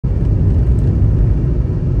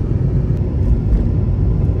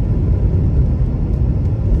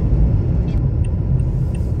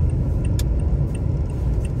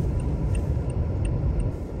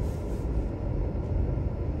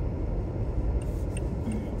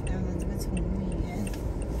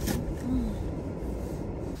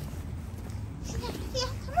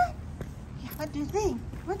you think?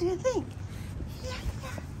 What do you think? Yeah, yeah.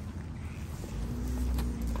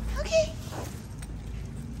 Okay.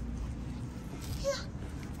 Yeah.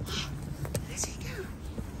 There she go.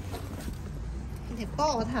 你得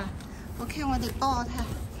抱它，我看我得抱它。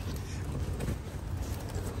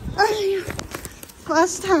哎呀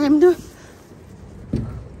 ，first time 都。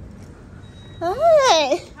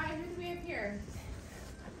Hi. Hi, who's we have here?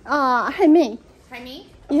 Hi me. Hi, me?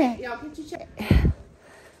 Yeah. Yeah, I'll put you check.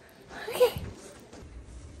 Okay.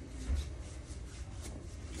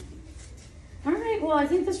 All right, well, I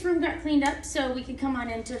think this room got cleaned up, so we can come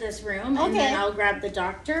on into this room, and then I'll grab the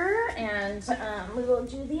doctor, and we will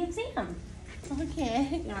do the exam.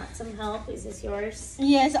 Okay. You want some help? Is this yours?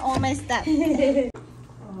 Yes, all my stuff.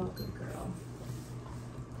 Oh, good girl.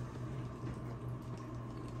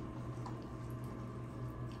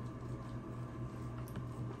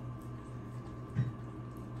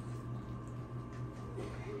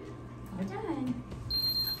 We're done.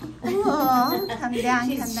 Oh, come down,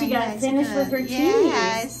 come down. She got finished with her cheese.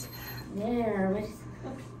 Yes. There,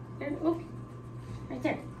 right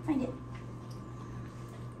there. Find it.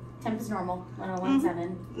 Temp is normal,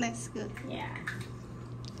 101.7. That's good. Yeah.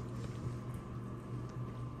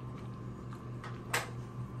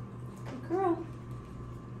 Good girl.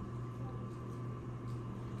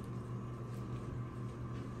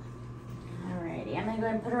 Alrighty, I'm gonna go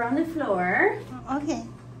ahead and put her on the floor Okay.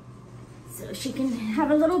 so she can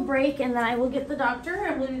have a little break, and then I will get the doctor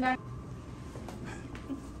and we'll be back.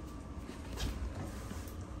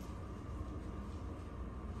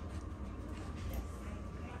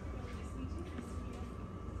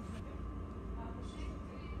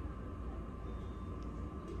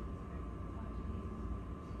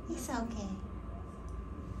 It's okay.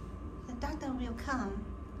 The doctor will come.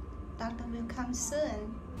 Doctor will come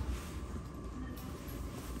soon.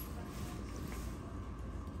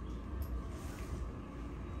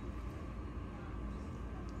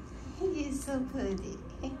 He's so pretty.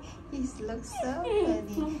 He looks so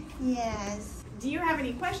pretty. Yes. Do you have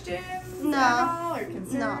any questions No. at all or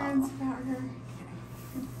concerns No. about her?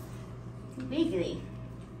 Legally.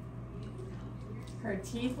 Her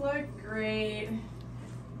teeth look great.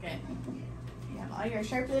 Good. You have all your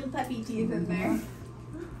sharp little puppy teeth in there.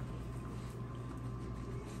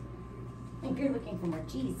 I think you're looking for more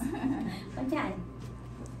cheese. One time.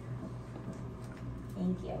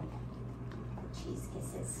 Thank you. Cheese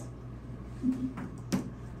kisses.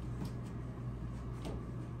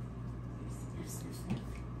 Sniff, sniff, sniff.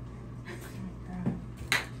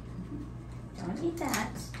 Don't eat that.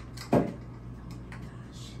 Oh my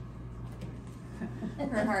gosh.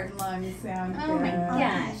 Her heart and lungs sound Oh good. my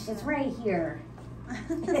gosh, it's right here. Belly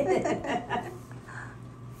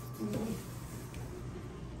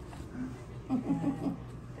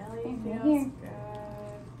feels Here. good.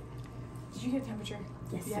 Did you get temperature?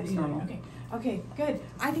 Yes, Yeah, it's you did. normal. Okay. Okay, good.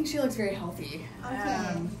 I think she looks very healthy.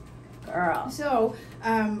 Okay. Girl. So,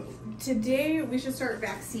 today we should start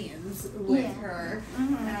vaccines with her.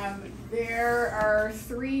 There are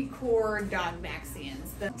 3 core dog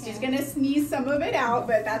vaccines. She's gonna sneeze some of it out,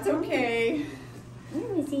 but that's okay. Here,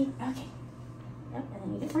 Missy. Okay. Yep, and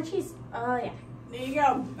then you get more cheese. Oh, yeah. There you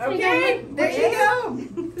go. There you Okay, go. there you go.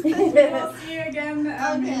 We'll see you again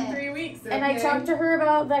in 3 weeks. Okay? And I talked to her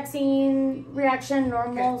about vaccine reaction,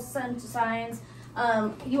 normal signs.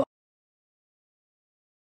 You